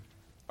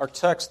Our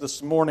text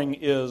this morning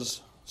is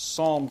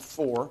Psalm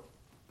 4.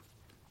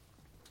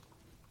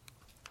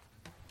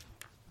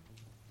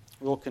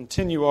 We'll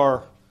continue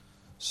our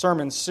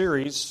sermon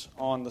series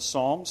on the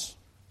Psalms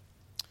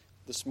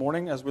this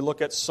morning as we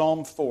look at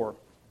Psalm 4.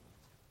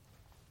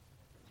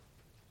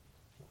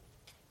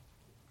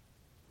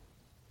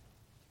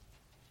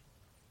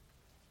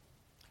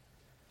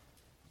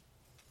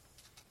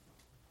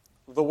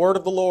 The word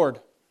of the Lord.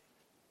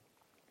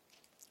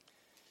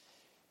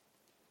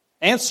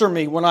 Answer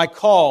me when I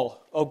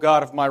call, O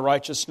God of my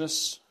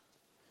righteousness.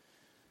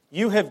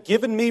 You have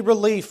given me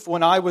relief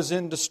when I was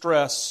in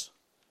distress.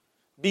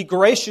 Be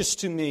gracious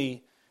to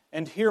me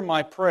and hear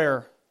my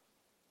prayer.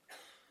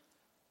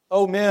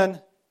 O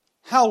men,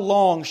 how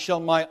long shall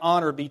my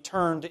honor be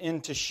turned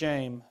into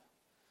shame?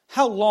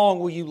 How long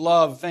will you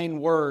love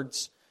vain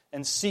words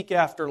and seek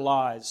after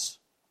lies?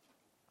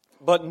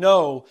 But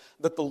know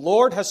that the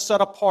Lord has set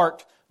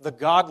apart the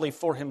godly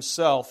for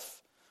Himself.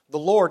 The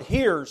Lord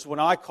hears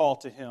when I call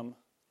to Him.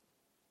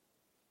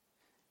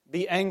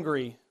 Be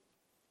angry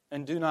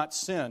and do not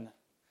sin.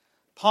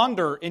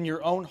 Ponder in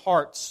your own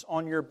hearts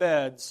on your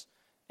beds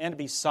and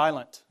be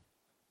silent.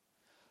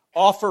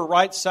 Offer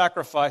right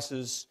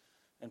sacrifices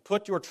and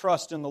put your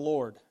trust in the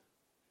Lord.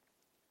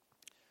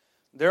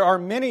 There are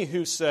many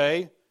who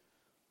say,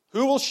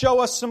 "Who will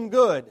show us some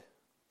good?"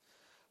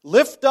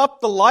 Lift up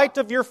the light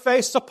of your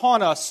face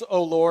upon us,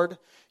 O Lord.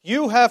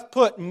 You have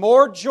put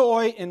more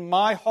joy in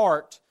my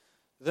heart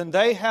than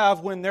they have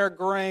when their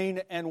grain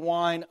and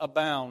wine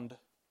abound.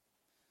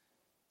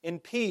 In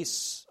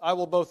peace I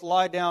will both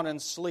lie down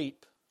and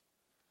sleep.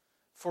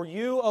 For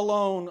you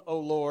alone, O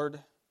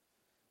Lord,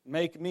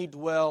 make me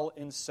dwell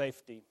in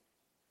safety.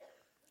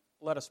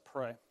 Let us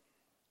pray.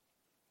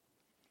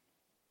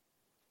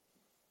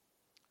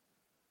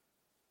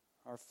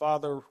 Our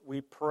Father,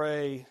 we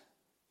pray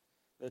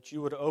that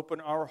you would open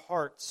our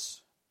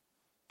hearts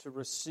to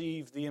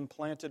receive the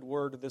implanted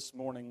word this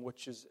morning,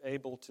 which is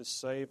able to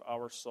save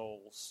our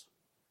souls.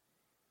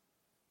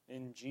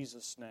 In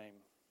Jesus' name,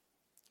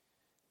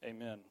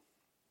 amen.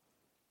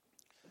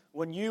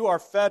 When you are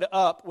fed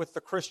up with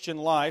the Christian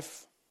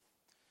life,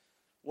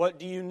 what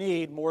do you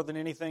need more than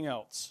anything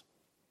else?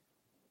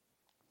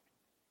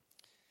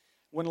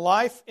 When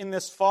life in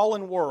this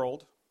fallen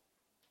world,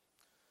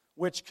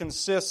 which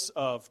consists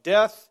of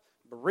death,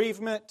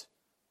 bereavement,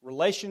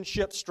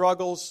 relationship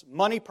struggles,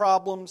 money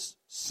problems,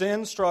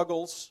 sin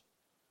struggles,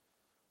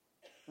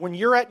 when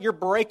you're at your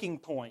breaking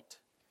point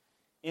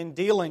in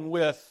dealing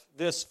with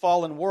this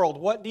fallen world,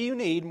 what do you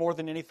need more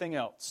than anything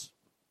else?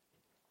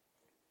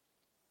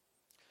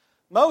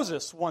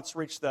 Moses once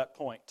reached that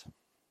point.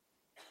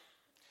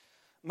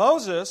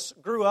 Moses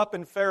grew up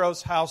in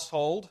Pharaoh's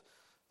household,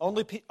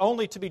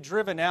 only to be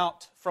driven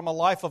out from a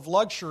life of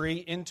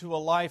luxury into a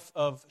life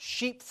of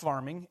sheep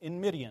farming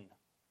in Midian.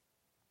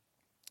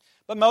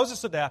 But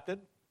Moses adapted.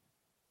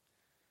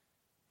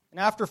 And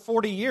after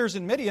 40 years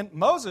in Midian,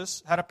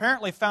 Moses had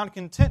apparently found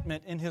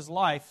contentment in his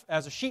life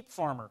as a sheep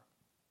farmer.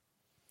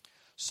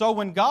 So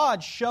when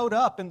God showed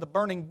up in the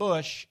burning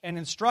bush and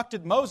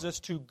instructed Moses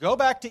to go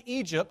back to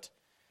Egypt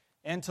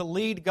and to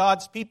lead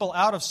God's people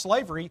out of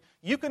slavery,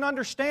 you can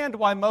understand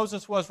why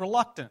Moses was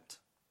reluctant.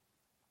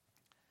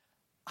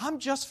 I'm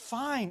just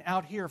fine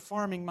out here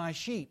farming my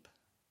sheep.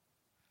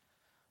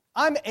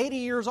 I'm 80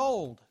 years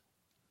old.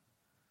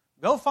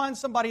 Go find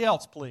somebody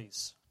else,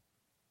 please.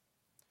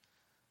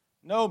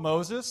 No,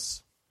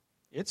 Moses,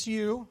 it's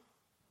you.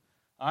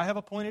 I have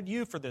appointed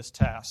you for this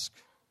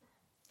task.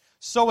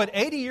 So at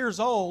 80 years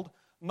old,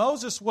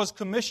 Moses was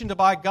commissioned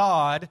by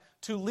God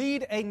to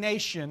lead a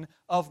nation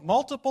of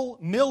multiple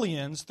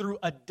millions through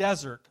a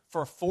desert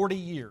for 40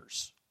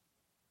 years.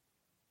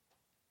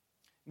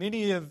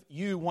 Many of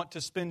you want to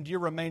spend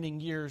your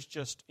remaining years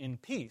just in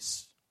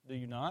peace, do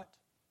you not?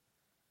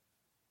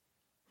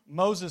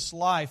 Moses'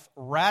 life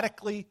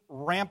radically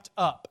ramped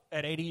up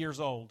at 80 years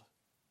old.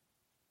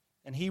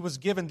 And he was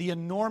given the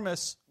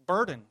enormous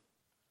burden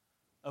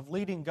of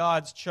leading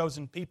God's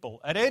chosen people.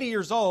 At 80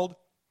 years old,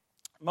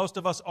 most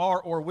of us are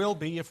or will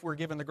be, if we're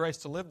given the grace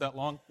to live that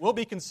long, we'll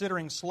be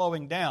considering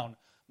slowing down.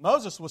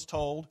 Moses was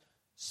told,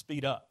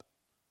 speed up.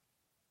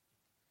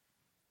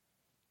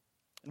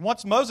 And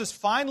once Moses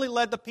finally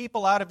led the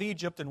people out of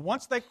Egypt, and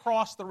once they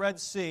crossed the Red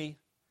Sea,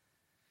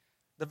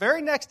 the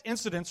very next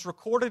incidents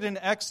recorded in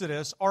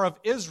Exodus are of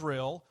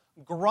Israel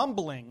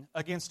grumbling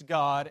against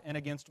God and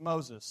against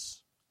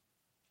Moses.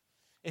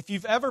 If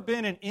you've ever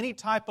been in any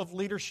type of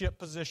leadership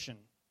position,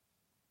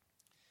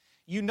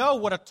 you know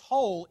what a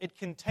toll it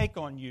can take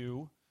on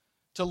you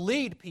to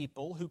lead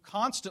people who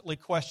constantly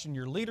question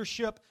your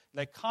leadership.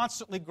 They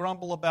constantly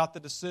grumble about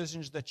the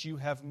decisions that you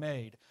have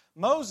made.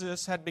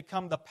 Moses had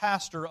become the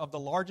pastor of the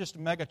largest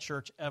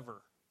megachurch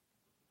ever.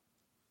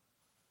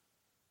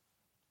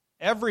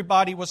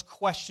 Everybody was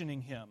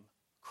questioning him,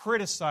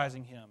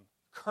 criticizing him,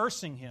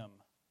 cursing him.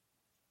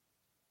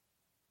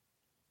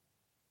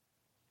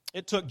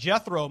 It took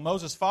Jethro,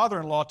 Moses'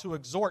 father-in-law, to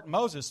exhort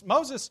Moses.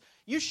 Moses,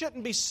 you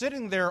shouldn't be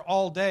sitting there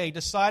all day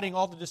deciding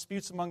all the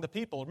disputes among the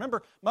people.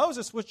 Remember,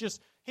 Moses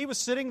he was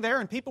sitting there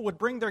and people would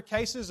bring their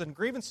cases and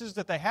grievances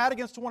that they had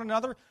against one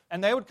another,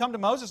 and they would come to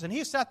Moses, and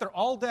he sat there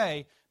all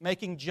day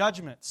making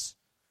judgments.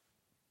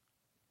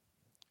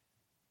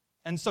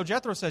 And so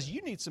Jethro says,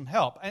 you need some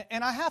help.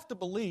 And I have to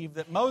believe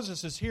that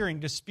Moses is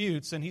hearing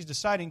disputes, and he's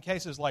deciding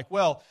cases like,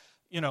 well,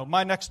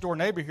 my next door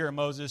neighbor here,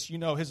 Moses,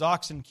 his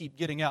oxen keep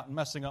getting out and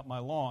messing up my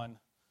lawn.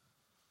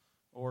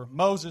 Or,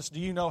 Moses, do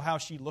you know how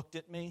she looked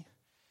at me?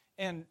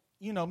 And,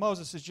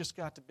 Moses has just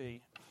got to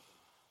be.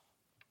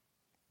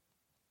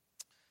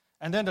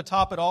 And then to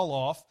top it all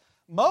off,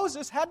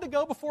 Moses had to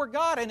go before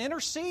God and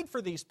intercede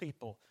for these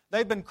people.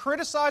 They've been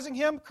criticizing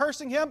him,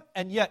 cursing him,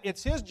 and yet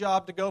it's his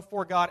job to go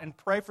before God and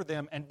pray for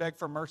them and beg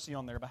for mercy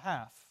on their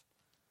behalf.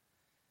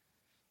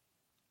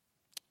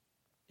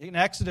 In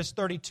Exodus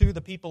 32,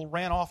 the people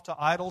ran off to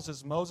idols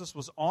as Moses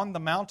was on the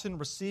mountain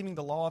receiving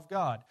the law of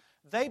God.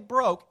 They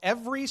broke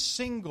every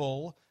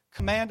single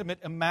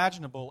commandment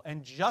imaginable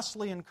and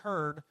justly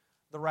incurred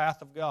the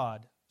wrath of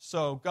God.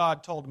 So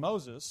God told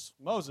Moses,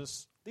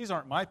 Moses, these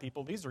aren't my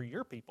people, these are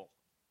your people.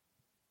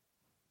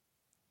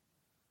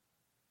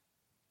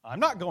 I'm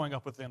not going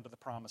up with them to the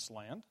promised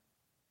land.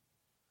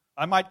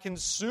 I might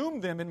consume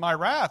them in my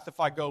wrath if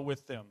I go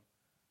with them.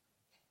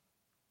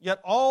 Yet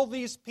all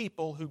these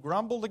people who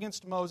grumbled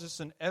against Moses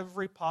in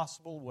every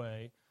possible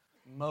way,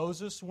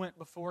 Moses went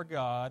before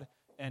God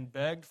and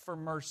begged for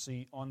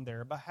mercy on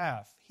their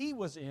behalf. He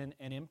was in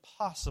an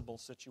impossible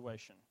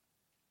situation.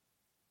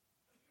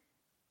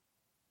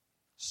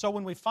 So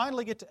when we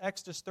finally get to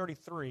Exodus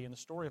 33 in the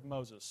story of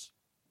Moses,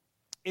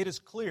 it is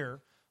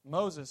clear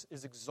Moses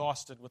is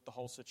exhausted with the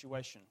whole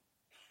situation.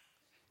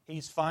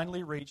 He's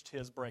finally reached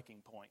his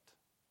breaking point.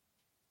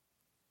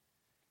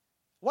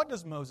 What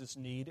does Moses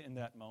need in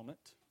that moment?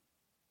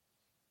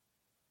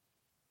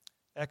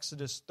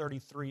 Exodus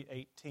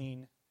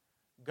 33:18.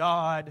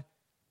 God,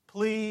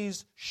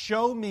 please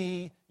show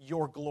me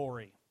your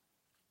glory.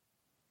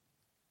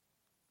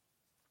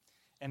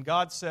 And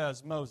God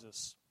says,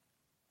 Moses,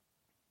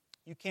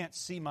 you can't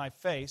see my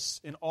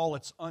face in all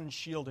its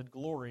unshielded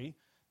glory.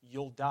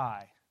 You'll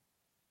die.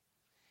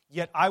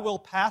 Yet I will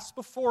pass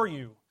before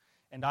you,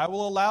 and I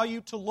will allow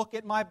you to look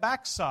at my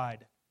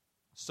backside,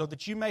 so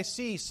that you may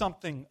see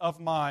something of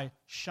my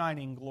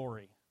shining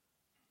glory.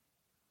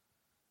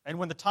 And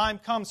when the time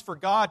comes for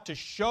God to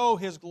show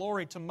His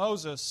glory to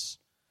Moses,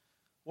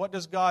 what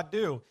does God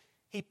do?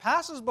 He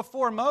passes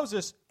before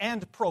Moses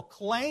and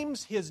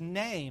proclaims His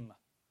name.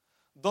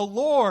 The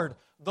Lord,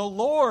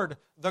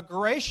 the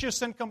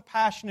gracious and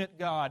compassionate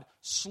God,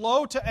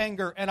 slow to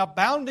anger and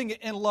abounding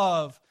in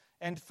love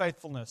and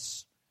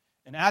faithfulness.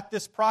 And at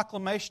this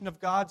proclamation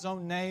of God's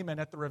own name and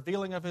at the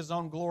revealing of His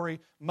own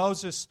glory,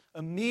 Moses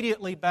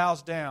immediately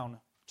bows down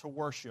to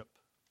worship.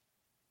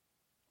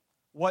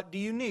 What do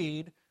you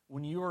need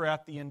when you are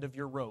at the end of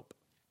your rope?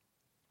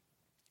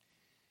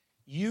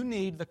 You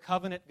need the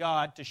covenant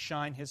God to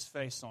shine His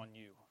face on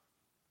you.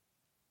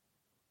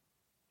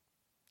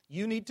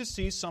 You need to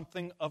see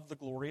something of the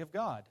glory of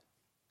God.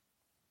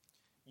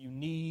 You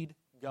need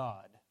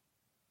God.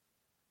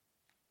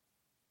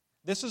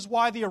 This is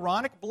why the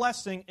Aaronic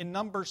blessing in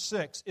number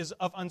 6 is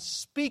of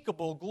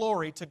unspeakable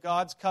glory to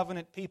God's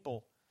covenant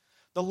people.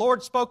 The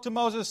Lord spoke to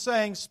Moses,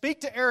 saying, "Speak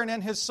to Aaron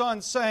and his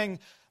sons, saying,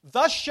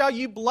 Thus shall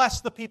you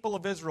bless the people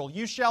of Israel.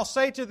 You shall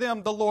say to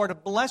them, The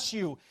Lord bless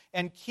you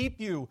and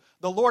keep you.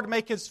 The Lord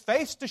make His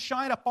face to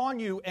shine upon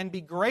you and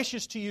be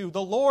gracious to you.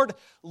 The Lord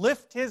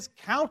lift His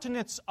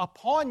countenance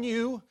upon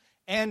you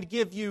and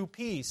give you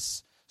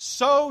peace.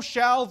 So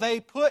shall they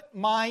put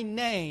my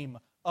name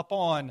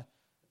upon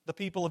the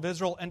people of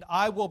Israel, and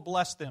I will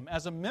bless them."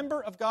 As a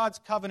member of God's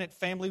covenant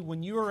family,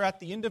 when you are at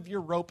the end of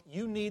your rope,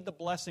 you need the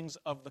blessings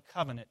of the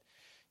covenant.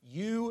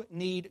 You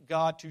need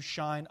God to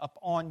shine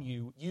upon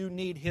you. You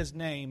need His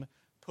name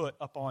put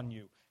upon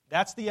you.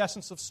 That's the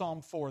essence of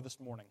Psalm 4 this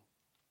morning.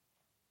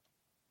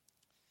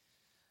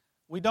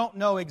 We don't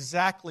know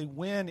exactly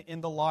when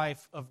in the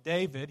life of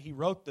David he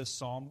wrote this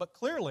psalm, but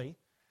clearly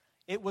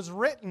it was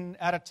written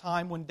at a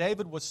time when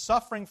David was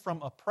suffering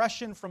from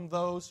oppression from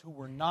those who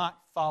were not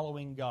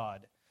following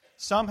God.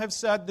 Some have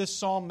said this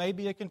psalm may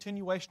be a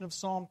continuation of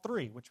Psalm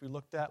 3, which we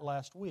looked at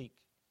last week.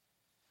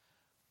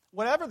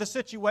 Whatever the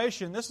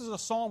situation, this is a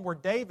psalm where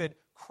David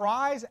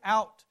cries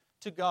out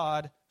to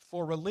God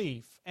for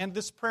relief. And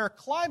this prayer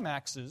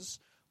climaxes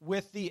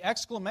with the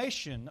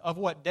exclamation of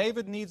what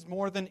David needs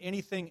more than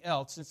anything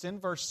else. It's in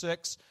verse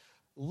 6,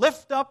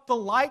 "Lift up the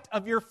light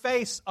of your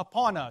face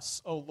upon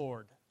us, O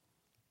Lord."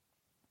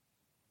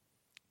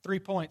 3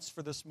 points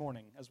for this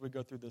morning as we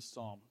go through this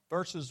psalm.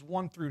 Verses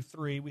 1 through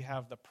 3, we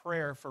have the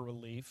prayer for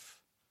relief.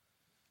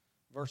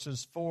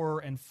 Verses 4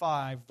 and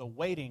 5, the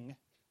waiting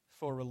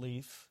for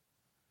relief.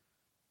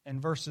 And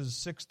verses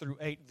 6 through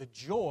 8, the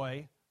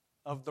joy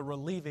of the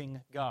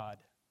relieving God.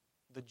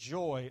 The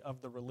joy of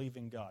the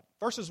relieving God.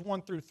 Verses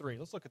 1 through 3,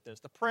 let's look at this.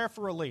 The prayer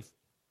for relief.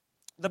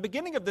 The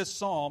beginning of this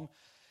psalm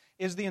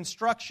is the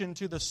instruction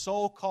to the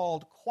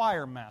so-called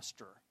choir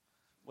master.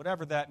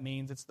 Whatever that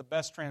means, it's the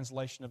best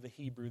translation of the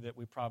Hebrew that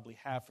we probably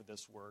have for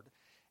this word.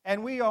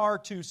 And we are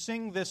to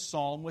sing this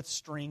psalm with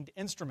stringed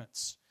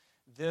instruments.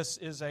 This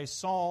is a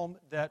psalm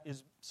that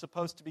is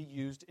supposed to be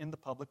used in the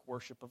public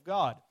worship of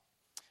God.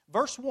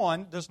 Verse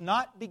 1 does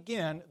not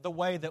begin the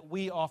way that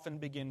we often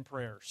begin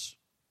prayers.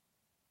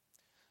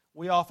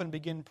 We often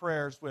begin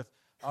prayers with,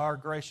 "Our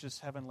gracious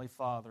Heavenly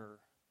Father."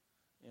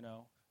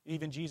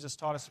 Even Jesus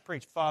taught us to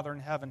preach, "Father in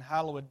heaven,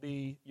 hallowed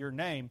be your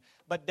name."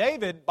 But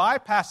David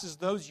bypasses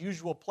those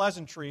usual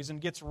pleasantries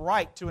and gets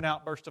right to an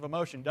outburst of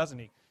emotion, doesn't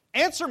he?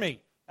 "Answer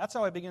me." That's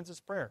how he begins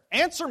his prayer.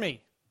 "Answer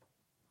me."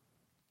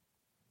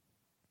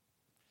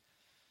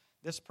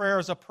 This prayer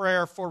is a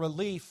prayer for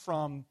relief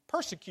from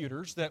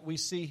persecutors that we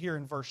see here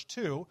in verse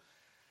 2.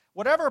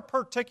 Whatever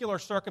particular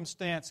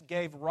circumstance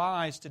gave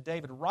rise to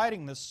David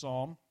writing this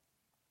psalm,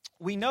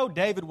 we know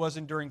David was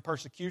enduring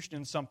persecution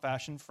in some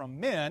fashion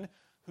from men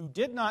who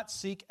did not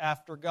seek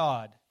after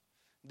God.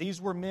 These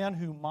were men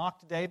who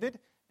mocked David,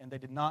 and they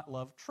did not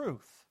love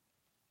truth.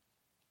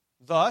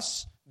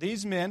 Thus,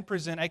 these men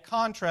present a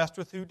contrast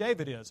with who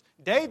David is.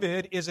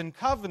 David is in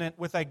covenant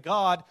with a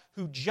God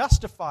who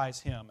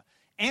justifies him.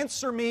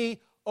 "Answer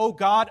me, O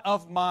God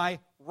of my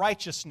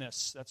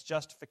righteousness." That's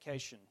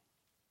justification.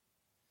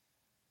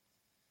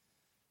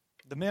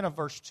 The men of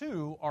verse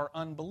 2 are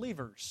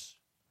unbelievers.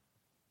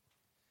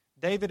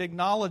 David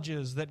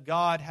acknowledges that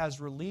God has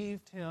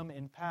relieved him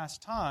in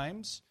past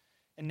times,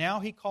 and now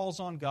he calls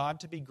on God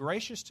to be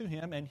gracious to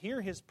him and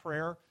hear his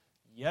prayer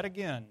yet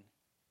again.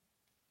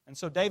 And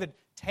so David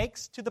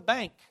takes to the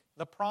bank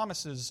the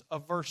promises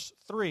of verse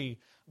 3.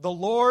 "The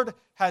Lord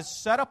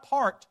has set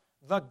apart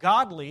the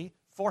godly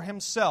for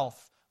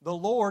himself. The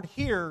Lord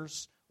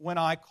hears when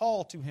I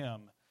call to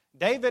him."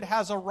 David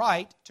has a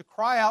right to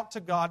cry out to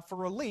God for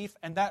relief,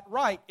 and that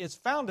right is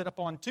founded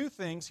upon two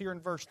things here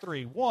in verse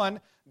 3. One,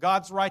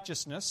 God's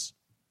righteousness,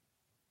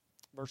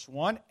 verse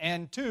 1,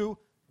 and two,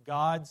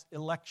 God's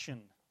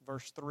election,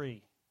 verse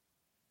 3.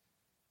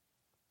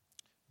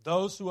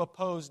 Those who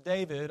oppose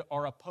David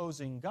are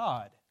opposing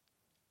God.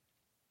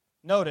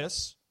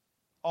 Notice,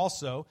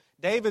 also,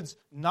 David's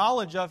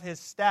knowledge of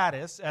his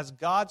status as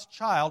God's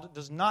child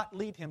does not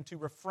lead him to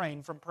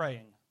refrain from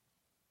praying.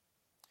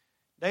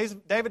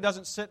 David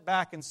doesn't sit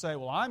back and say,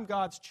 "Well, I'm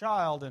God's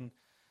child and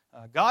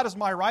God is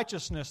my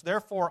righteousness,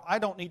 therefore I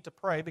don't need to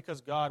pray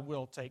because God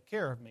will take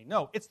care of me."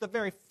 No, it's the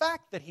very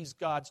fact that he's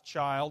God's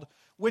child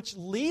which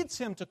leads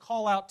him to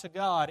call out to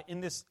God in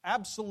this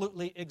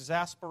absolutely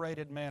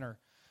exasperated manner.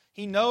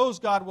 He knows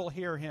God will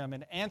hear him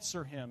and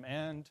answer him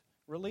and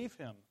relieve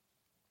him.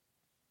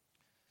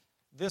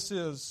 This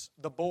is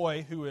the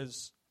boy who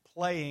is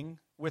playing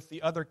with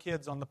the other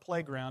kids on the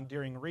playground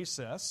during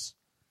recess,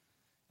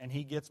 and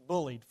he gets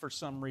bullied for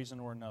some reason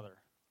or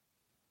another.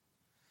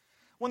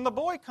 When the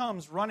boy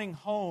comes running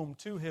home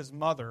to his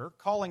mother,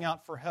 calling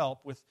out for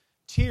help with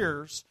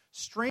tears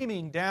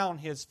streaming down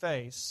his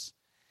face,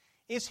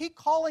 is he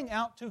calling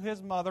out to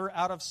his mother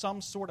out of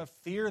some sort of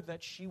fear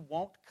that she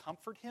won't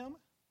comfort him?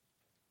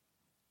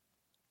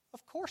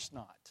 Of course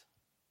not.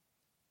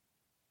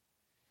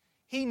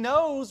 He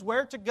knows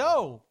where to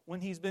go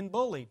when he's been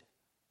bullied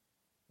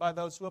by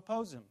those who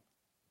oppose him.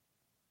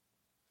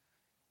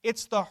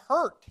 It's the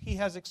hurt he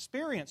has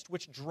experienced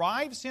which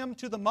drives him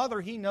to the mother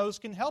he knows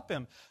can help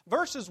him.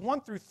 Verses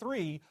 1 through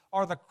 3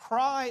 are the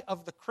cry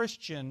of the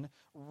Christian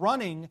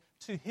running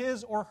to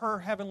his or her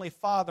heavenly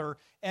Father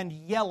and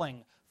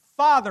yelling,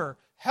 "Father,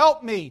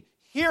 help me,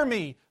 hear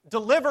me,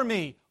 deliver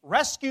me,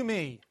 rescue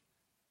me."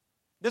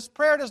 This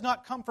prayer does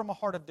not come from a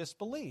heart of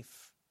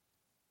disbelief.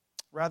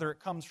 Rather, it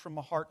comes from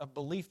a heart of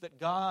belief that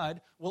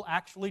God will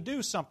actually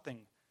do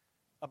something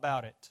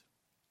about it.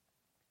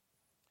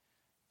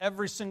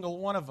 Every single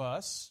one of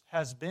us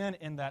has been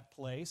in that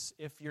place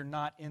if you're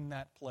not in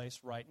that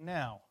place right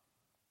now.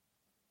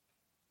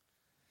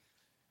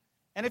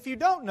 And if you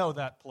don't know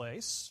that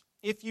place,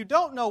 if you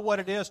don't know what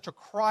it is to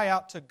cry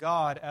out to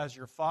God as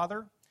your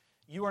Father,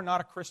 you are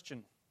not a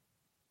Christian.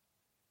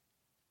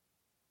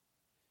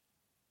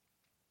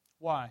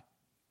 Why?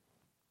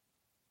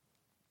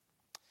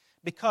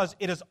 Because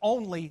it is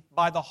only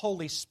by the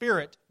Holy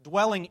Spirit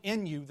dwelling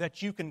in you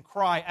that you can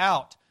cry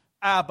out,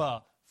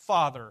 "Abba,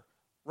 Father."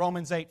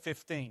 Romans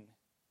 8:15.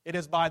 It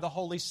is by the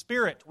Holy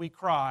Spirit we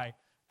cry,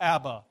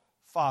 "Abba,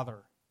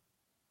 Father."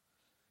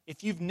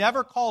 If you've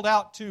never called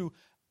out to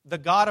the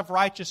God of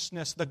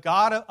righteousness, the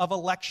God of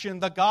election,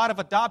 the God of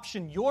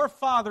adoption, your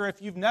Father,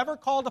 if you've never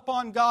called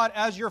upon God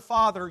as your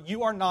Father,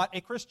 you are not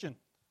a Christian.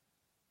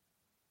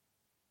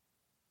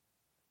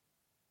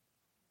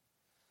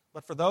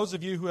 But for those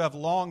of you who have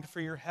longed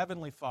for your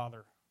Heavenly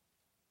Father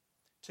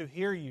to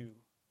hear you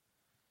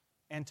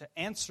and to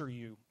answer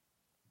you,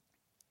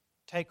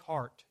 take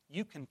heart.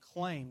 You can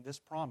claim this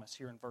promise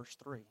here in verse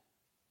 3.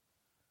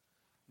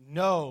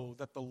 Know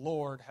that the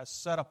Lord has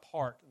set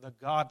apart the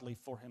godly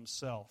for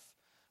Himself.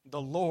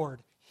 The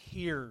Lord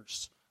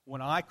hears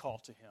when I call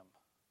to Him.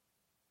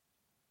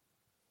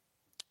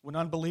 When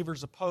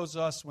unbelievers oppose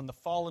us, when the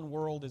fallen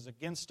world is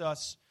against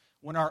us,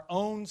 when our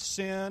own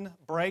sin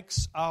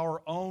breaks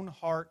our own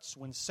hearts,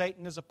 when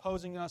Satan is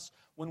opposing us,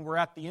 when we're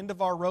at the end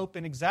of our rope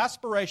in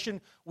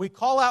exasperation, we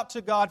call out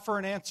to God for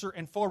an answer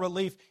and for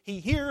relief. He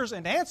hears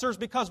and answers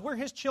because we're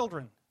His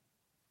children.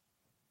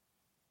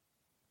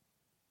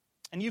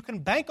 And you can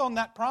bank on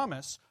that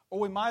promise, or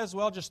we might as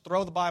well just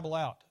throw the Bible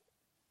out.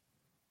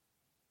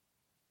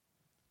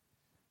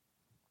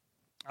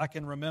 I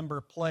can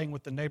remember playing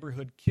with the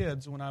neighborhood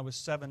kids when I was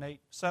 7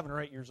 or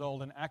 8 years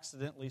old and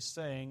accidentally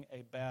saying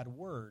a bad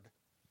word.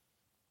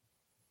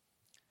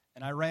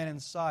 And I ran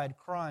inside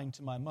crying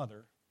to my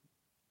mother.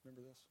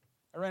 Remember this?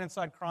 I ran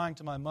inside crying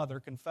to my mother,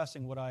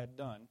 confessing what I had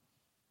done.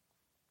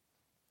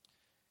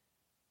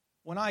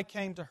 When I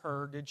came to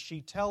her, did she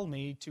tell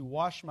me to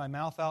wash my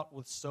mouth out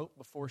with soap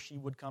before she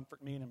would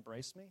comfort me and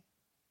embrace me?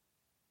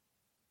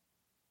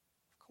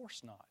 Of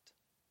course not.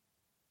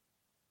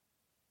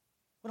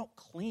 We don't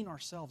clean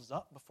ourselves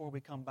up before we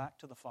come back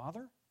to the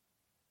Father.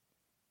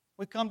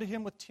 We come to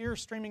Him with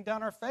tears streaming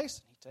down our face,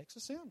 and He takes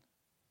us in.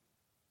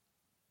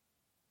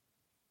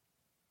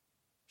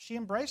 She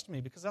embraced me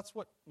because that's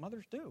what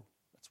mothers do.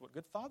 That's what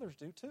good fathers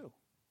do too.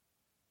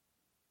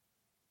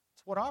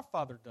 It's what our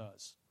Father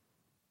does.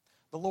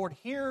 The Lord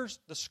hears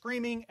the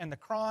screaming and the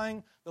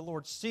crying. The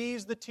Lord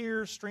sees the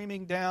tears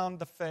streaming down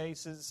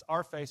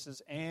our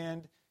faces,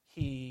 and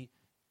He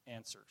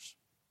answers.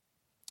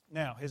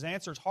 Now, His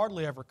answers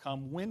hardly ever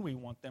come when we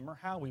want them or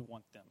how we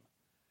want them.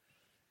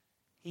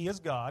 He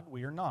is God,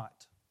 we are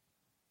not.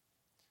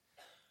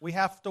 We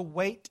have to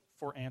wait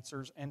for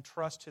answers and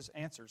trust His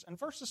answers. And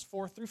verses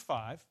 4 through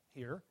 5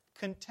 here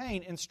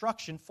contain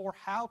instruction for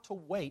how to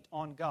wait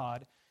on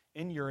God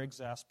in your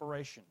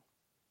exasperation.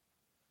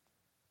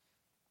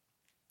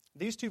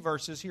 These two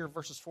verses here,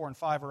 verses 4 and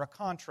 5, are a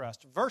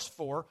contrast. Verse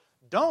 4,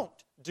 don't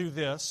do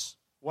this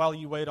while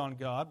you wait on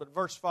God, but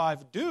verse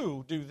 5,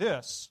 do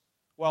this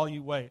while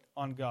you wait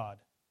on God.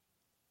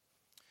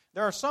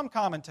 There are some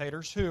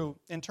commentators who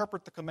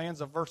interpret the commands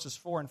of verses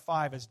 4 and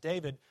 5 as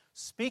David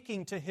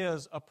speaking to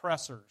his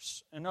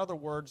oppressors. In other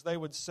words, they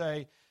would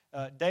say,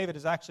 David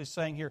is actually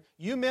saying here,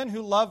 you men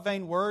who love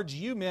vain words,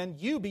 you men,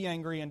 you be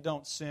angry and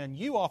don't sin.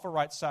 You offer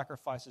right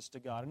sacrifices to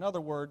God. In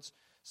other words,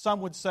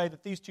 some would say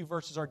that these two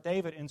verses are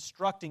David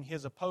instructing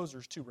his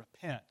opposers to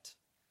repent.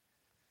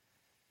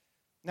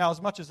 Now,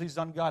 as much as these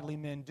ungodly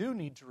men do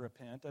need to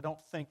repent, I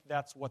don't think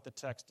that's what the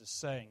text is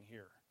saying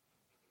here.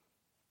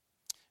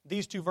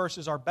 These two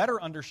verses are better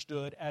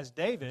understood as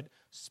David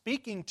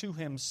speaking to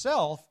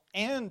himself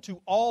and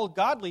to all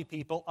godly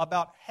people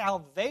about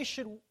how they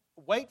should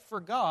wait for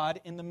God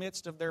in the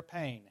midst of their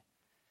pain.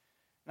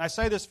 And I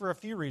say this for a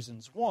few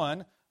reasons.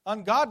 One,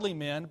 ungodly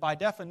men, by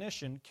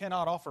definition,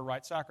 cannot offer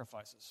right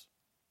sacrifices.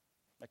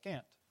 They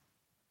can't.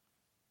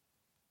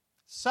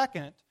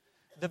 Second,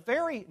 the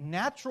very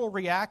natural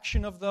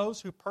reaction of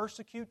those who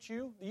persecute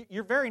you,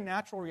 your very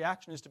natural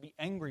reaction is to be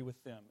angry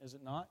with them, is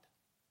it not?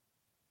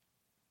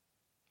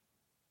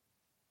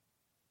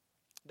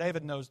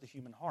 David knows the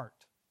human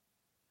heart.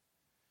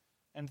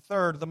 And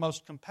third, the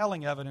most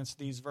compelling evidence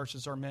these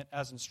verses are meant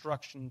as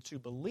instruction to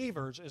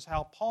believers is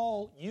how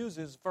Paul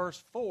uses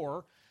verse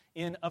 4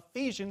 in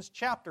Ephesians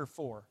chapter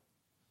 4.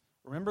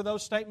 Remember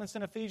those statements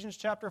in Ephesians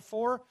chapter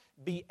 4?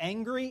 Be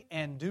angry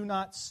and do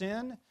not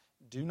sin.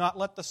 Do not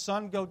let the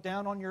sun go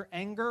down on your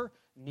anger,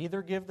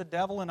 neither give the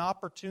devil an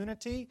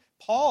opportunity.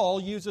 Paul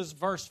uses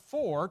verse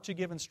 4 to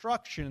give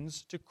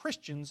instructions to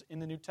Christians in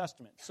the New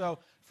Testament. So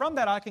from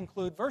that I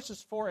conclude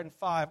verses 4 and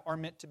 5 are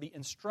meant to be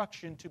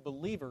instruction to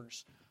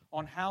believers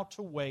on how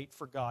to wait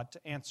for God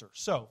to answer.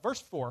 So, verse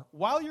 4,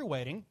 while you're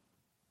waiting,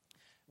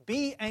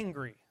 be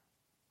angry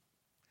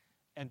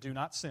and do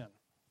not sin.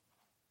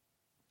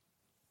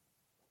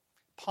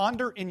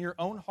 Ponder in your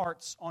own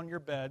hearts on your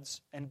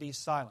beds and be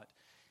silent.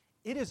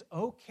 It is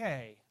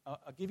okay, I'll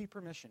give you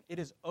permission, it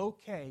is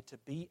okay to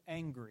be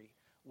angry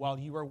while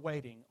you are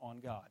waiting on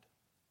God.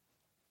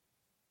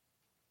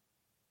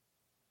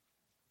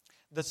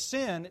 The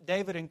sin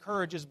David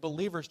encourages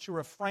believers to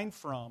refrain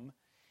from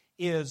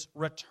is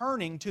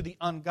returning to the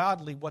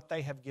ungodly what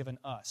they have given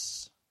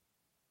us.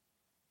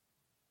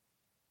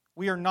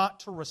 We are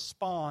not to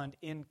respond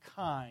in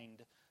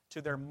kind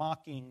to their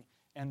mocking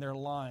and their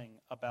lying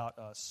about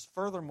us.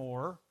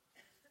 Furthermore,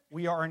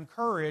 we are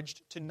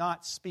encouraged to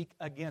not speak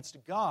against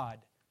God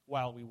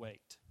while we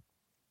wait.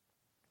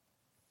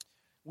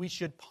 We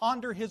should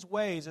ponder His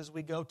ways as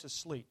we go to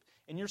sleep.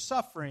 In your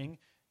suffering,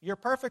 you're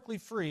perfectly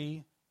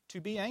free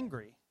to be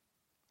angry.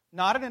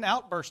 Not in an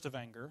outburst of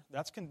anger.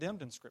 That's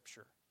condemned in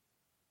Scripture.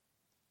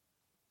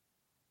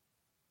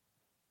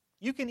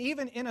 You can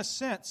even, in a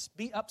sense,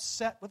 be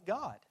upset with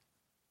God.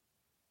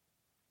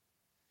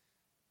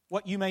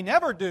 What you may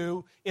never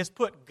do is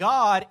put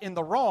God in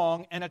the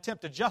wrong and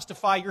attempt to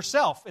justify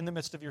yourself in the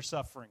midst of your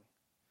suffering.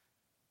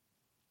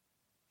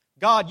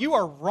 God, you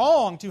are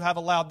wrong to have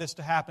allowed this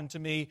to happen to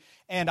me,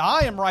 and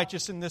I am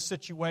righteous in this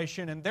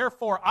situation, and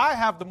therefore I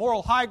have the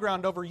moral high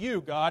ground over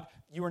you, God.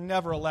 You are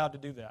never allowed to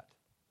do that.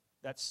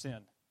 That's sin.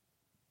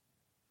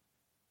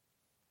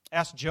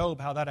 Ask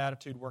Job how that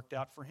attitude worked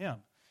out for him.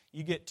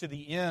 You get to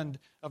the end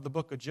of the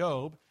book of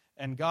Job,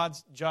 And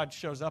God's judge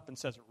shows up and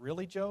says,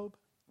 really, Job?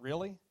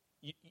 Really?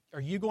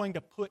 Are you going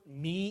to put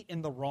me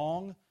in the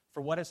wrong for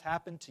what has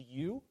happened to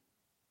you?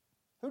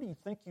 Who do you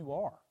think you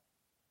are?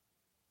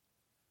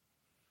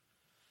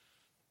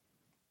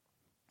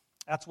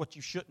 That's what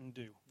you shouldn't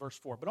do, verse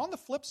 4. But on the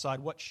flip side,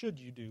 what should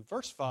you do?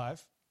 Verse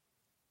 5,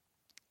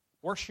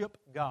 worship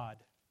God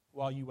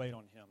while you wait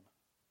on Him.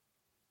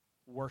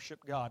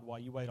 Worship God while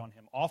you wait on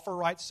Him. Offer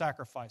right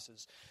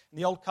sacrifices. In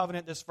the Old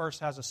Covenant, this verse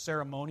has a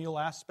ceremonial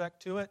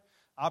aspect to it.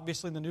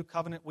 Obviously, in the New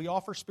Covenant, we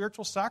offer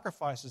spiritual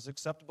sacrifices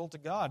acceptable to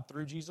God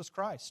through Jesus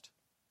Christ.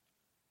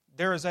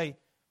 There is a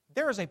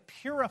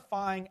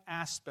purifying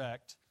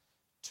aspect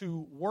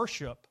to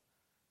worship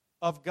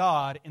of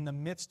God in the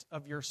midst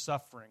of your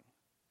suffering.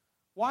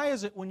 Why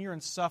is it when you're in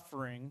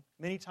suffering,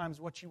 many times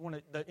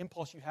the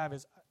impulse you have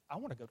is, I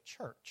want to go to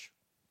church?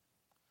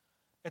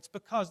 It's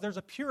because there's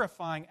a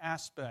purifying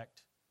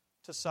aspect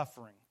to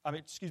suffering.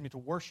 To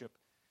worship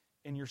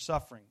in your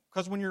suffering.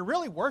 Because when you're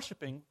really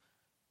worshiping,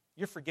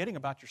 you're forgetting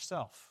about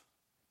yourself.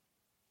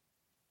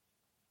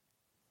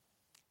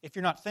 If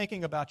you're not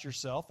thinking about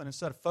yourself, and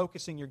instead of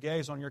focusing your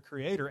gaze on your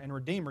Creator and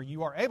Redeemer,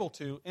 you are able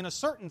to, in a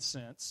certain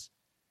sense,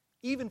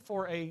 even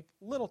for a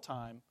little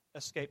time,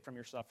 escape from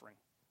your suffering.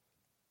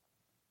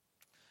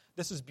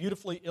 This is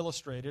beautifully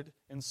illustrated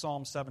in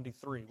Psalm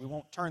 73. We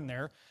won't turn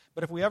there,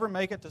 but if we ever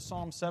make it to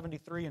Psalm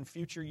 73 in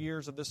future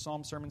years of this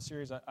Psalm sermon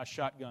series, I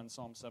shotgun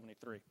Psalm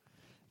 73.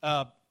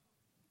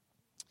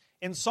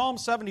 In Psalm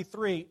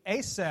 73,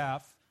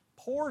 Asaph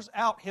pours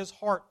out his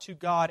heart to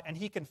God, and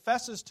he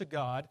confesses to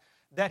God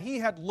that he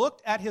had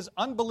looked at his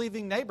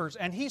unbelieving neighbors,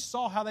 and he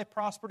saw how they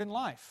prospered in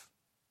life.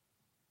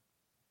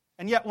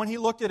 And yet when he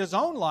looked at his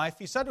own life,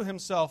 he said to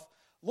himself,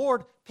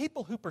 Lord,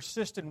 people who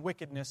persist in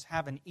wickedness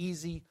have an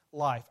easy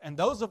life, and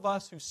those of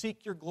us who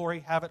seek your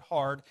glory have it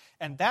hard,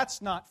 and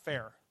that's not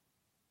fair.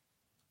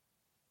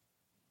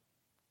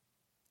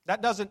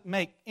 That doesn't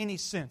make any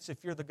sense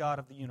if you're the God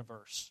of the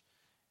universe.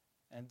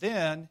 And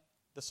then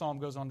the psalm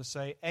goes on to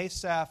say,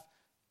 Asaph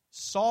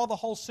saw the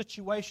whole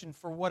situation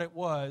for what it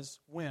was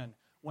when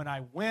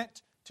I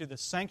went to the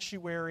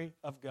sanctuary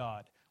of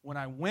God. When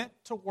I went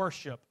to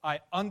worship, I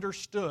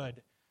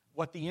understood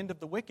what the end of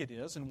the wicked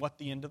is and what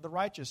the end of the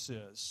righteous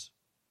is.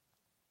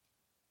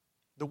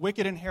 The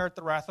wicked inherit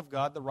the wrath of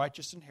God, the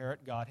righteous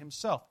inherit God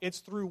Himself. It's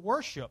through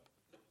worship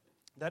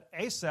that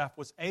Asaph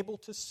was able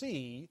to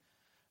see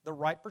the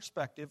right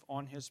perspective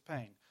on his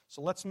pain.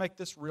 So let's make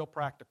this real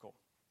practical.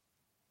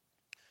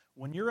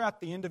 When you're at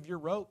the end of your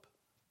rope,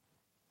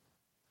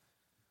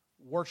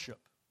 worship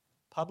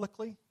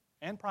publicly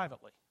and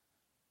privately.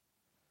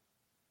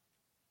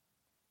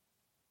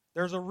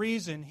 There's a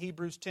reason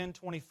Hebrews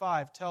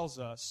 10:25 tells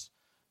us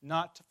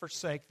not to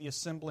forsake the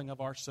assembling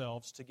of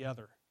ourselves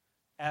together,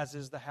 as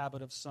is the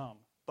habit of some.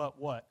 But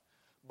what?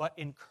 But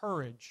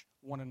encourage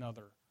one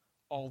another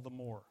all the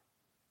more.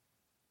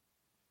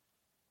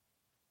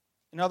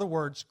 In other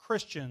words,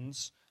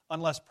 Christians,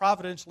 unless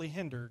providentially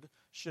hindered,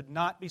 should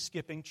not be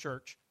skipping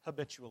church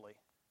habitually.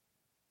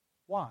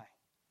 Why?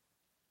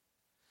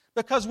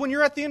 Because when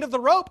you're at the end of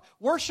the rope,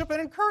 worship and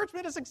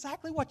encouragement is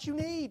exactly what you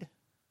need.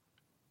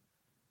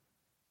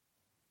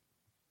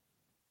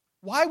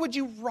 Why would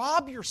you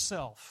rob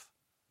yourself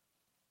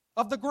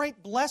of the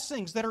great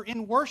blessings that are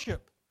in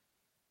worship,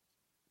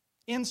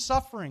 in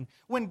suffering,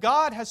 when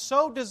God has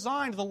so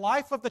designed the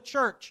life of the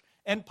church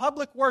and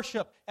public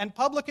worship and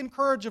public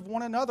encouragement of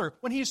one another,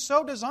 when He's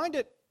so designed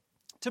it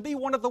to be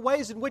one of the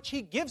ways in which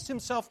He gives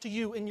Himself to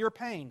you in your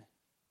pain?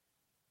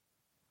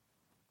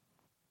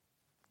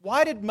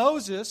 Why did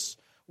Moses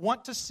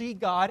want to see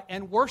God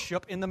and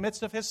worship in the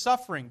midst of his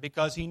suffering?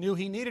 Because he knew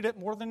he needed it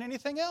more than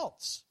anything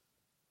else.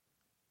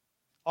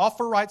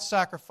 Offer right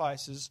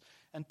sacrifices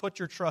and put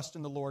your trust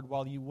in the Lord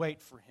while you wait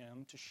for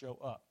Him to show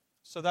up.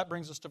 So that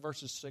brings us to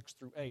verses 6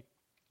 through 8.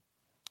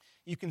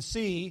 You can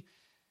see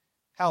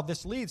how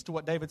this leads to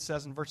what David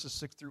says in verses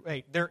 6 through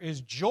 8. There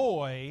is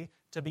joy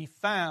to be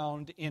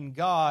found in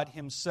God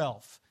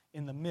Himself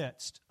in the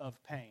midst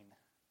of pain.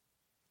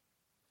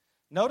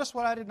 Notice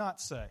what I did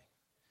not say.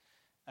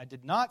 I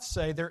did not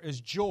say there is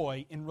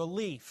joy in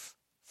relief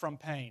from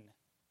pain.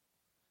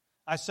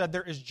 I said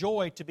there is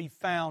joy to be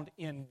found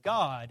in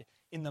God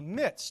in the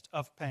midst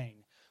of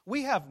pain.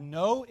 We have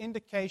no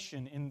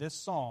indication in this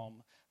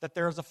psalm that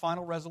there is a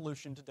final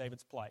resolution to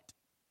David's plight.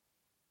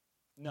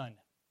 None.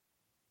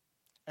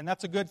 And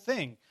that's a good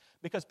thing,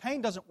 because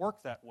pain doesn't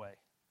work that way.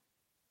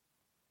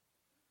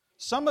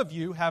 Some of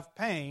you have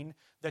pain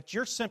that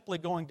you're simply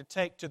going to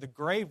take to the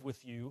grave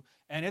with you,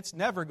 and it's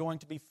never going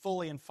to be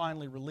fully and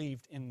finally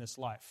relieved in this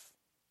life.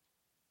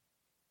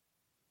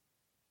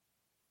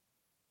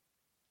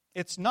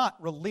 It's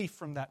not relief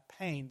from that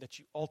pain that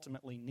you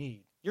ultimately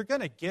need. You're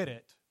going to get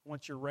it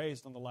once you're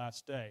raised on the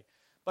last day.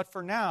 But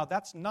for now,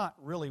 that's not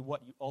really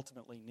what you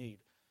ultimately need.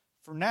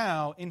 For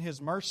now, in His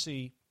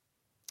mercy,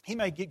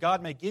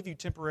 God may give you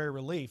temporary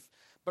relief,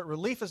 but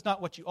relief is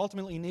not what you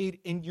ultimately need.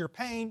 In your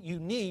pain, you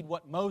need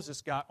what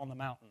Moses got on the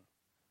mountain.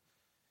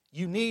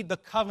 You need the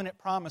covenant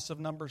promise of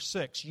number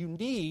 6. You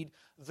need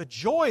the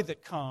joy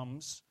that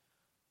comes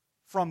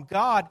from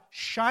God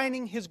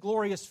shining His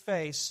glorious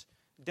face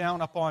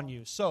down upon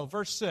you. So,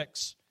 verse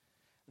 6,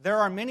 there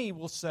are many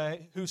who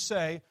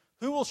say,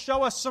 who will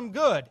show us some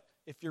good?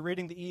 If you're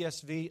reading the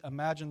ESV,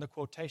 imagine the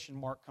quotation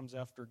mark comes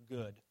after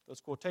good.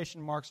 Those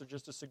quotation marks are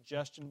just a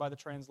suggestion by the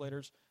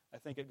translators. I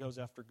think it goes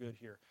after good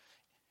here.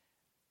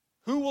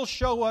 Who will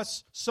show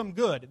us some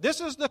good? This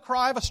is the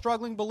cry of a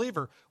struggling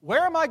believer.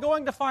 Where am I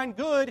going to find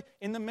good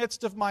in the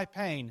midst of my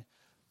pain?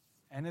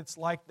 And it's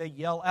like they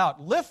yell out,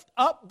 lift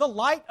up the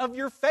light of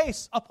your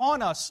face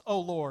upon us, O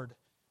Lord.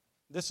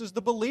 This is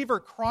the believer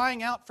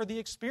crying out for the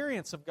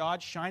experience of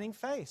God's shining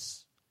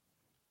face.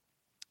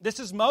 This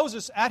is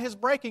Moses at his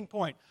breaking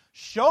point.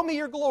 Show me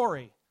your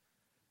glory.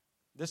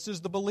 This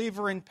is the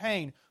believer in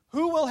pain.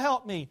 Who will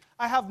help me?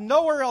 I have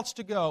nowhere else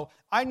to go.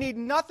 I need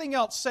nothing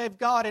else save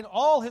God in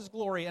all His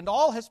glory and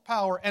all His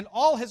power and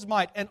all His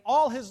might and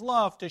all His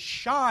love to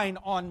shine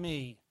on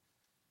me.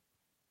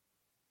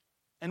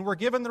 And we're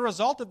given the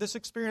result of this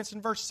experience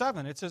in verse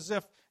 7. It's as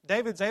if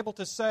David's able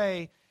to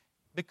say,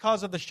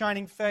 because of the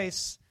shining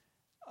face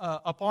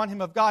upon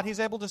him of God, he's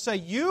able to say,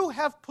 you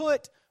have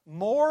put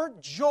more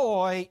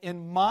joy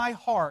in my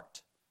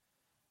heart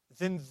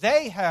than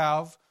they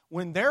have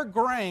when their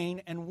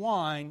grain and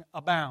wine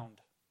abound.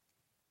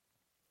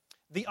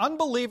 The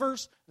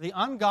unbelievers, the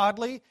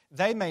ungodly,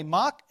 they may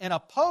mock and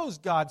oppose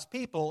God's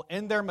people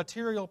in their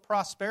material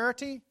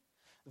prosperity.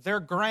 Their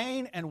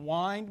grain and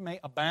wine may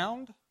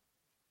abound.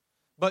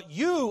 But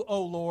you,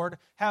 O Lord,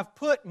 have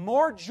put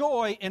more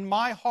joy in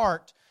my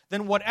heart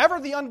than whatever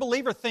the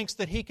unbeliever thinks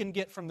that he can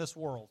get from this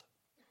world.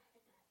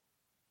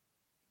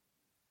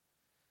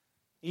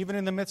 Even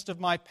in the midst of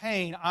my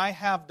pain, I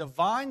have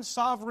divine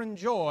sovereign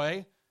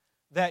joy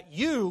that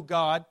you,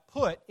 God,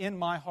 put in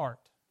my heart.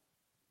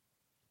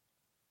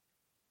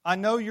 I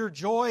know your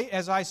joy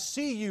as I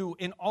see you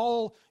in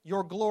all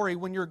your glory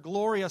when your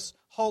glorious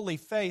holy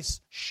face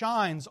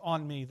shines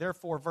on me.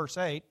 Therefore, verse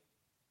 8,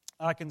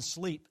 I can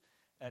sleep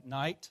at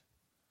night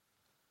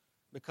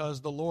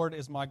because the Lord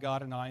is my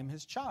God and I am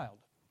His child.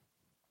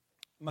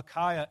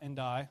 Micaiah and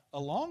I,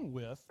 along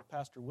with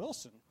Pastor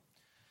Wilson,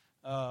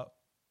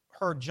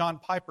 heard John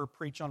Piper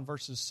preach on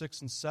verses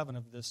 6 and 7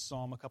 of this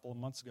psalm a couple of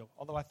months ago.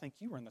 Although I think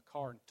you were in the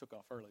car and took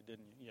off early,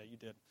 didn't you? Yeah, you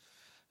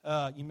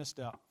did. You missed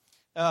out.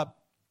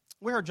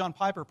 We heard John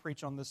Piper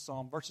preach on this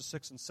psalm, verses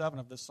 6 and 7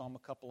 of this psalm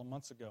a couple of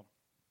months ago.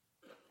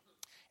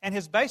 And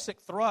his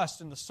basic thrust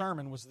in the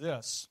sermon was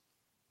this: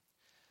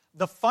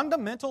 the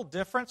fundamental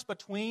difference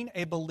between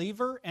a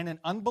believer and an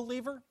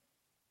unbeliever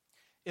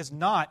is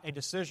not a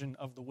decision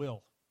of the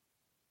will.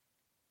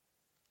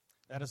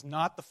 That is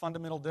not the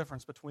fundamental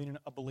difference between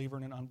a believer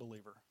and an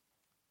unbeliever.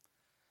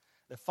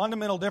 The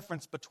fundamental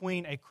difference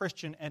between a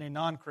Christian and a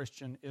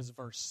non-Christian is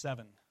verse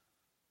 7.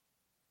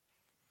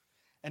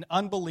 An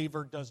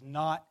unbeliever does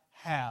not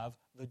have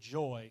the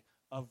joy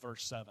of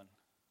verse 7.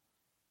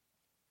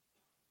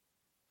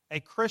 A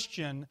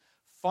Christian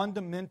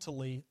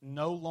fundamentally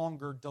no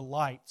longer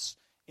delights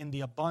in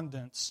the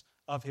abundance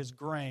of his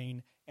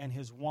grain and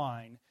his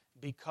wine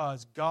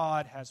because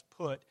God has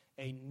put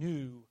a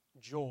new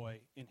joy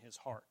in his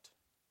heart.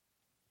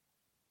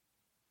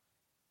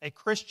 A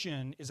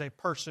Christian is a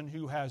person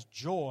who has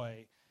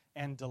joy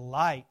and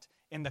delight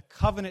in the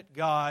covenant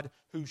God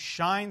who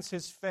shines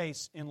His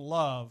face in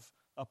love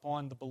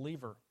upon the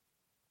believer.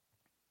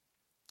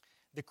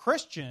 The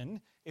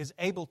Christian is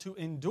able to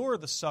endure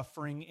the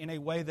suffering in a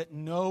way that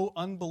no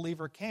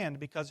unbeliever can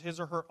because his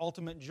or her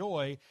ultimate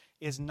joy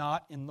is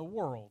not in the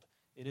world.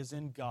 It is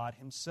in God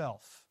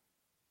Himself.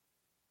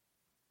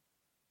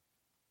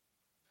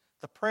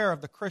 The prayer of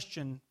the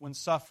Christian when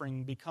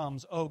suffering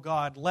becomes, "Oh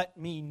God, let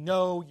me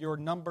know your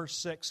number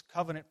 6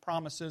 covenant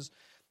promises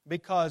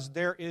because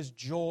there is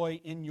joy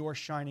in your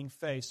shining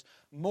face,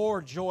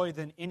 more joy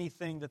than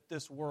anything that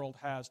this world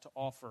has to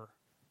offer."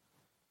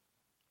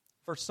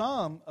 For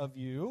some of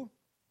you,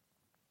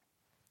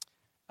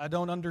 I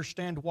don't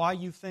understand why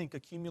you think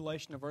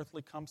accumulation of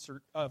earthly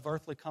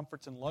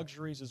comforts and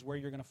luxuries is where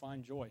you're going to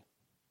find joy.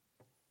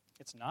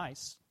 It's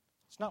nice.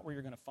 It's not where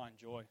you're going to find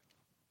joy.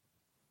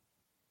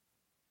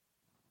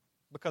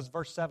 Because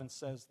verse 7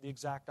 says the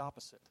exact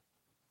opposite.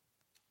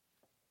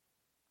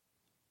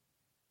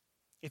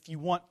 If you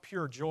want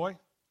pure joy,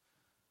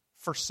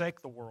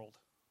 forsake the world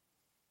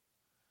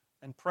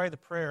and pray the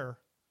prayer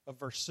of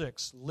verse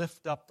 6,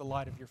 lift up the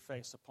light of your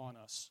face upon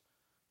us,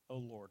 O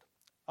Lord.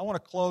 I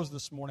want to close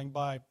this morning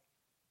by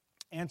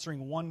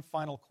answering one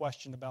final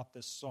question about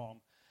this psalm.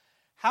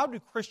 How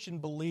do Christian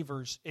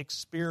believers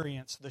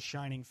experience the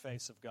shining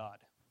face of God?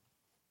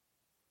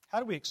 How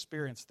do we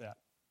experience that?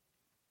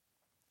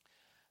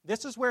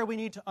 This is where we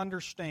need to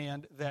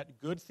understand that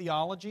good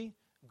theology,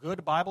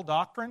 good Bible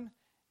doctrine,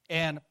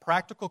 and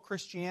practical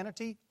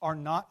Christianity are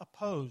not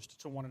opposed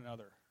to one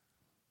another.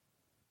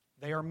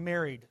 They are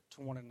married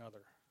to one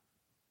another.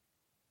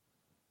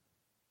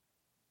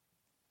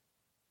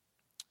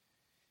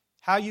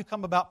 How you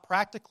come about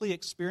practically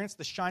experience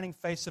the shining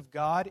face of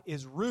God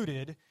is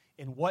rooted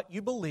in what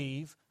you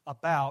believe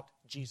about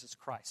Jesus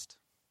Christ.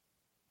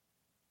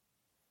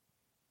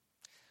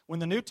 When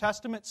the New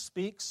Testament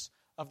speaks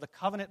of the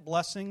covenant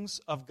blessings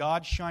of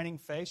God's shining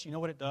face, you know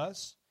what it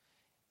does?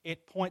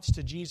 It points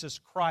to Jesus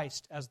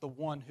Christ as the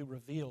one who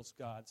reveals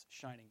God's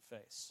shining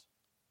face.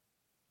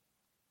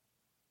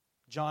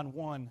 John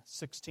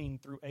 1:16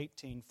 through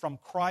 18. From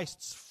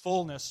Christ's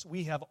fullness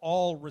we have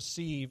all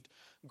received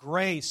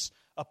grace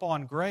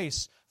upon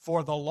grace.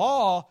 For the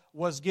law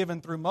was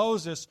given through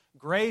Moses,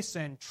 grace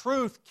and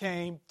truth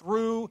came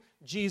through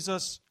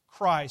Jesus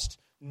Christ.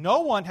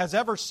 No one has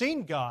ever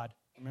seen God.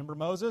 Remember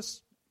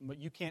Moses? But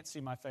you can't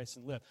see my face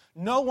and live.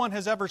 No one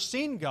has ever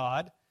seen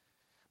God,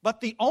 but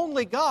the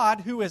only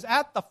God who is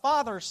at the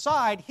Father's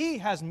side, He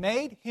has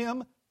made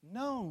Him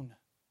known.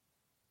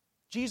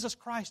 Jesus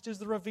Christ is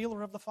the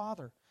revealer of the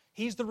Father.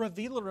 He's the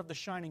revealer of the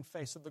shining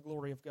face of the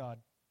glory of God.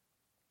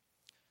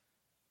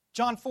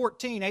 John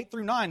 14:8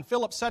 through 9,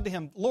 Philip said to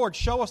Him, Lord,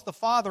 show us the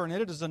Father, and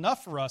it is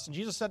enough for us. And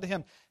Jesus said to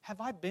him,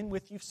 have I been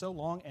with you so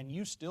long, and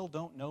you still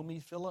don't know me,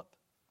 Philip?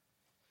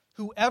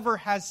 Whoever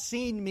has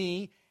seen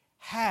me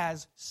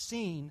has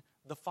seen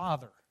the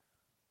Father.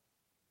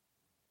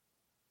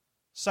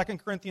 2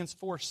 Corinthians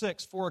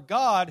 4:6, for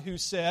God who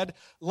said,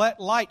 let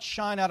light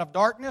shine out of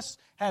darkness,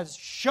 has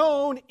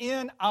shone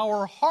in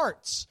our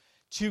hearts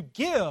to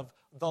give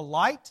the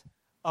light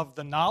of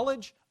the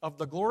knowledge of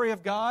the glory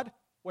of God,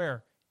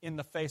 where? In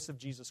the face of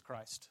Jesus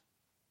Christ.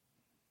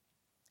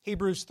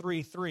 Hebrews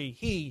 3:3,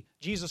 He,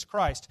 Jesus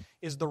Christ,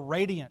 is the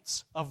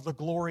radiance of the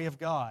glory of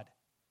God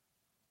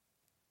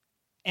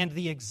and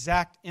the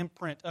exact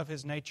imprint of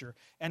His nature,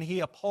 and He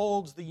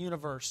upholds the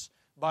universe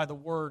by the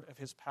word of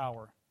His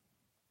power.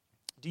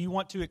 Do you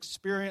want to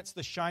experience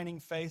the shining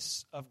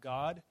face of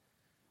God?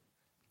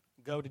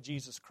 Go to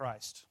Jesus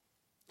Christ.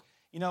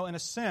 You know, in a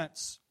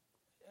sense,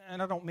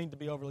 and I don't mean to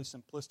be overly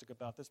simplistic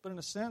about this, but in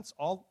a sense,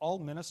 all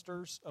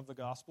ministers of the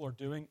gospel are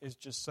doing is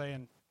just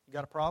saying, you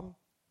got a problem?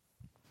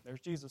 There's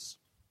Jesus.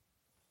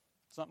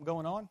 Something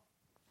going on?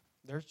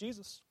 There's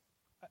Jesus.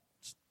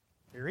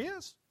 Here He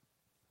is.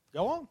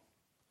 Go on.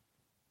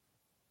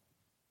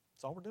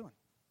 That's all we're doing.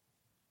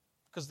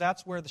 Because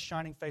that's where the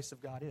shining face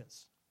of God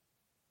is.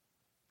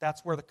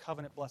 That's where the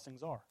covenant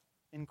blessings are,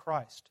 in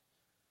Christ.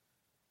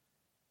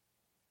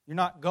 You're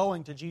not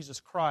going to Jesus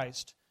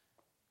Christ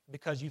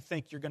because you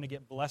think you're going to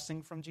get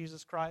blessing from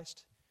Jesus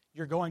Christ.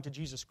 You're going to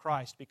Jesus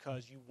Christ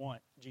because you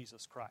want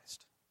Jesus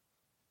Christ.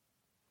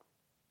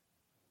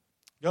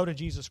 Go to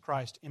Jesus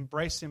Christ.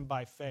 Embrace Him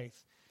by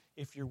faith.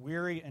 If you're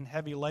weary and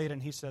heavy laden,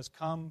 He says,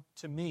 come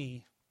to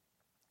me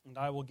and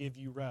I will give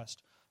you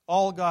rest.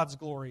 All God's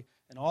glory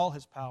and all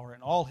His power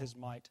and all His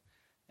might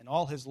and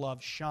all His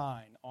love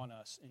shine on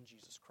us in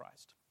Jesus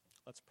Christ.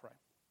 Let's pray.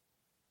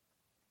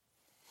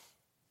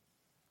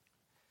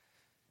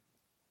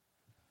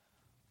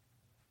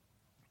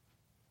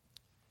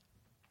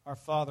 Our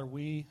Father,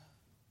 we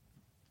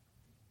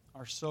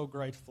are so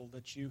grateful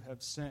that You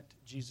have sent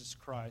Jesus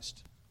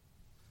Christ,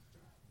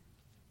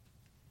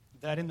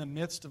 that in the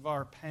midst of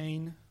our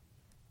pain,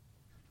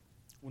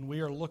 when we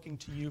are looking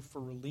to You for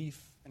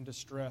relief and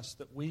distress,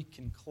 that we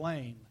can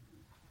claim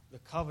the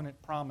covenant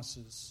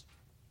promises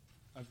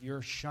of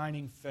Your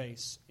shining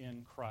face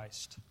in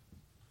Christ.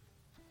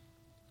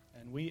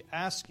 And we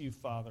ask You,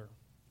 Father,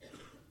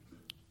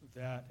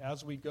 that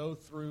as we go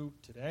through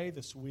today,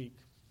 this week,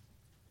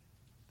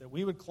 that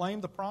we would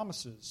claim the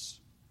promises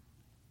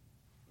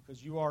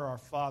because You are our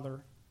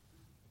Father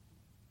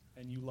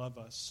and You love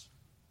us.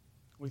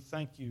 We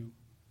thank You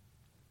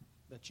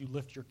that You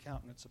lift Your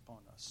countenance upon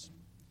us.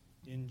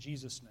 In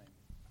Jesus' name,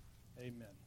 amen.